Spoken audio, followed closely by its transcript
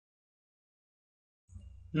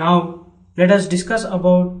Now let us discuss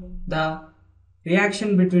about the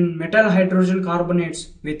reaction between metal hydrogen carbonates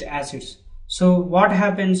with acids. So what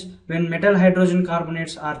happens when metal hydrogen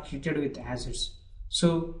carbonates are treated with acids?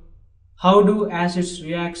 So how do acids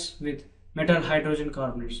react with metal hydrogen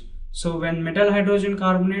carbonates? So when metal hydrogen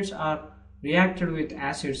carbonates are reacted with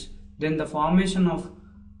acids, then the formation of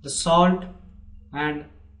the salt and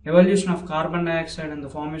evolution of carbon dioxide and the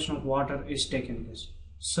formation of water is taken place.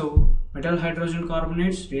 So metal hydrogen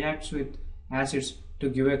carbonates reacts with acids to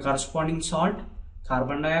give a corresponding salt,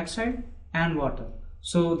 carbon dioxide and water.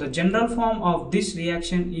 So the general form of this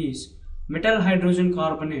reaction is metal hydrogen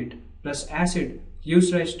carbonate plus acid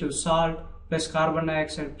gives rise to salt plus carbon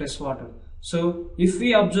dioxide plus water. So if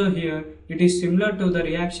we observe here, it is similar to the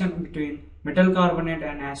reaction between metal carbonate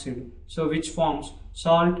and acid, so which forms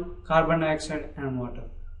salt, carbon dioxide and water.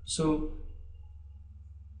 So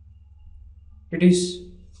it is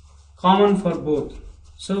common for both.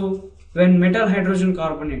 So when metal hydrogen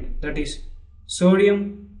carbonate, that is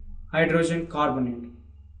sodium hydrogen carbonate,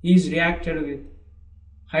 is reacted with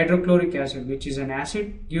hydrochloric acid, which is an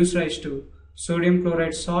acid, gives rise to sodium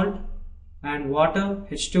chloride salt and water,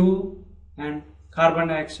 H2O, and carbon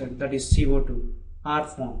dioxide, that is CO2, are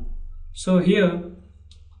formed. So here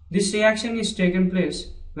this reaction is taken place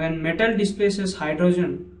when metal displaces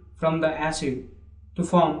hydrogen from the acid to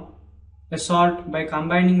form a salt by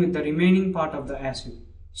combining with the remaining part of the acid.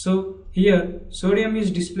 So here sodium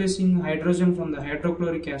is displacing hydrogen from the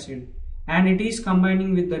hydrochloric acid and it is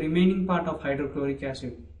combining with the remaining part of hydrochloric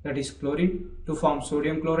acid, that is chlorine, to form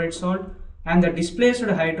sodium chloride salt, and the displaced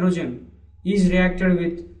hydrogen is reacted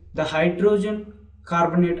with the hydrogen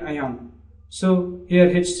carbonate ion. So here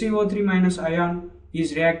HCO3 minus ion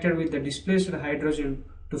is reacted with the displaced hydrogen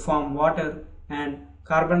to form water and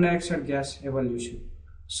carbon dioxide gas evolution.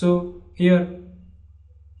 So here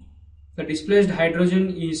the displaced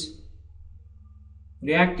hydrogen is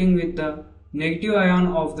reacting with the negative ion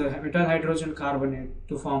of the metal hydrogen carbonate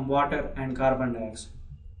to form water and carbon dioxide.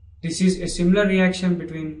 This is a similar reaction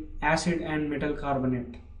between acid and metal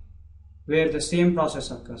carbonate where the same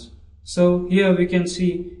process occurs. So here we can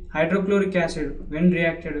see hydrochloric acid when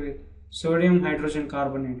reacted with sodium hydrogen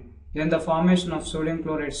carbonate, then the formation of sodium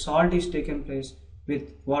chloride salt is taken place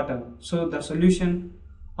with water. So the solution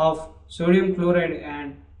of sodium chloride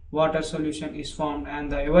and water solution is formed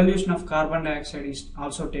and the evolution of carbon dioxide is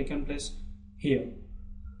also taken place here.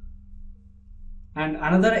 And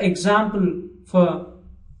another example for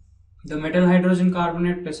the metal hydrogen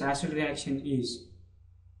carbonate plus acid reaction is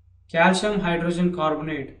calcium hydrogen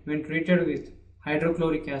carbonate when treated with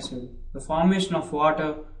hydrochloric acid. The formation of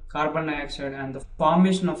water, carbon dioxide and the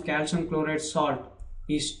formation of calcium chloride salt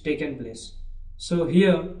is taken place. So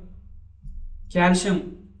here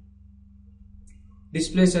calcium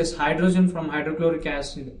displaces hydrogen from hydrochloric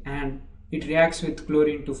acid and it reacts with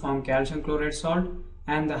chlorine to form calcium chloride salt,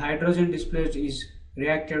 and the hydrogen displaced is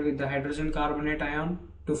reacted with the hydrogen carbonate ion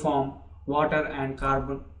to form water and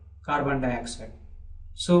carbon dioxide.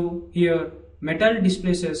 So here metal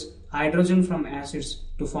displaces hydrogen from acids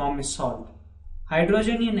to form a salt.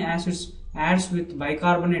 Hydrogen in acids adds with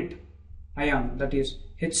bicarbonate ion, that is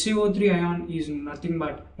HCO3 ion is nothing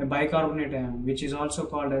but a bicarbonate ion, which is also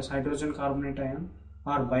called as hydrogen carbonate ion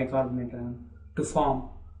or bicarbonate ion, to form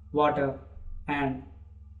water and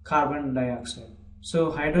carbon dioxide.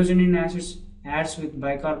 So hydrogen in acids adds with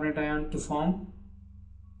bicarbonate ion to form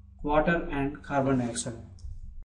water and carbon dioxide.